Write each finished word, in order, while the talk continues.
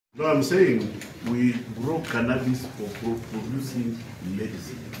No, I'm saying we grow cannabis for producing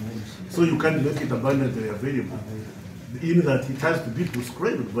medicine. So you can't make it abundantly available. In that it has to be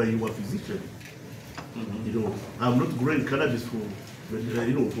prescribed by your physician. You know, I'm not growing cannabis for,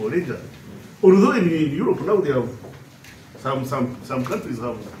 for leisure. Although in Europe now they have some countries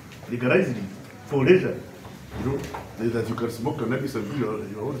have legalized it for leisure. You know, that you can smoke cannabis and do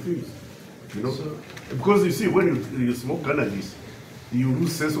your own things. You know, so, because you see, when you smoke cannabis, you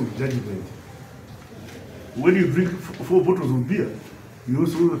lose sense of judgment. When you drink 4 bottles of beer, you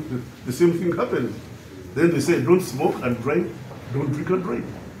also the same thing happens. Then they say, don't smoke and drive, don't drink and drive.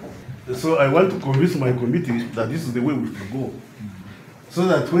 So I want to convince my committee that this is the way we should go. So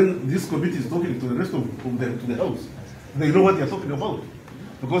that when this committee is talking to the rest of the House, they know what they're talking about.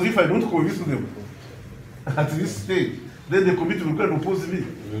 Because if I don't convince them at this stage, then the committee will go and oppose me.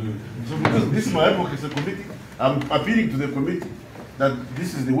 So because this is my advocacy committee, I'm appealing to the committee that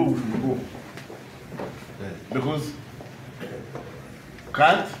this is the way we should go. Because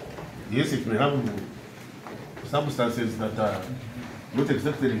Khat, yes, it may have substances that are not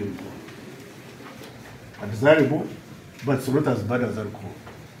exactly desirable, but it's not as bad as alcohol.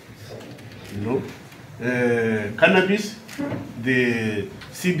 You know, cannabis, the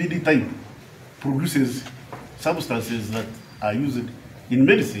CBD type, produces substances that are used in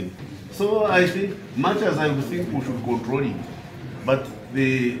medicine. So I think, much as I think we should control it, but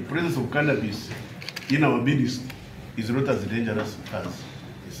the presence of cannabis in our midst is not as dangerous as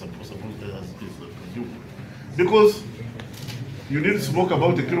it's supposed to be. Because you need to smoke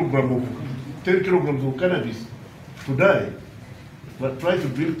about 10 kilograms of cannabis to die, but try to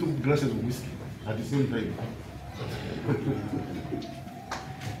drink 2 glasses of whiskey at the same time.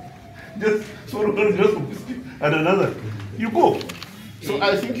 Just swallow 1 glass of whiskey and another, you go. So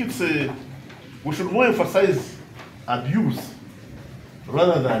I think it's we should more emphasize abuse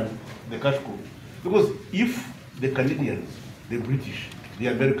rather than the cash crop. Because if the Canadians, the British, the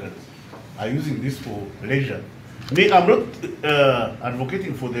Americans are using this for leisure, I'm not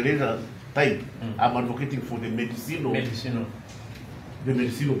advocating for the leisure type. I'm advocating for the medicinal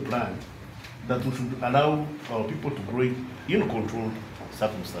plant that we should allow our people to grow it in controlled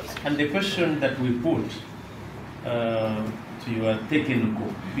circumstances. And the question that we put to your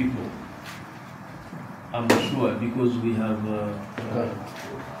technical people, I'm sure, because we have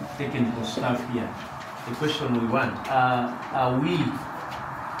technical staff here, the question we want, are we,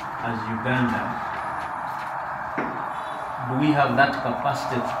 as Uganda, do we have that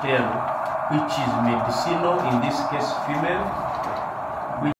capacity to tell which is medicinal, in this case female,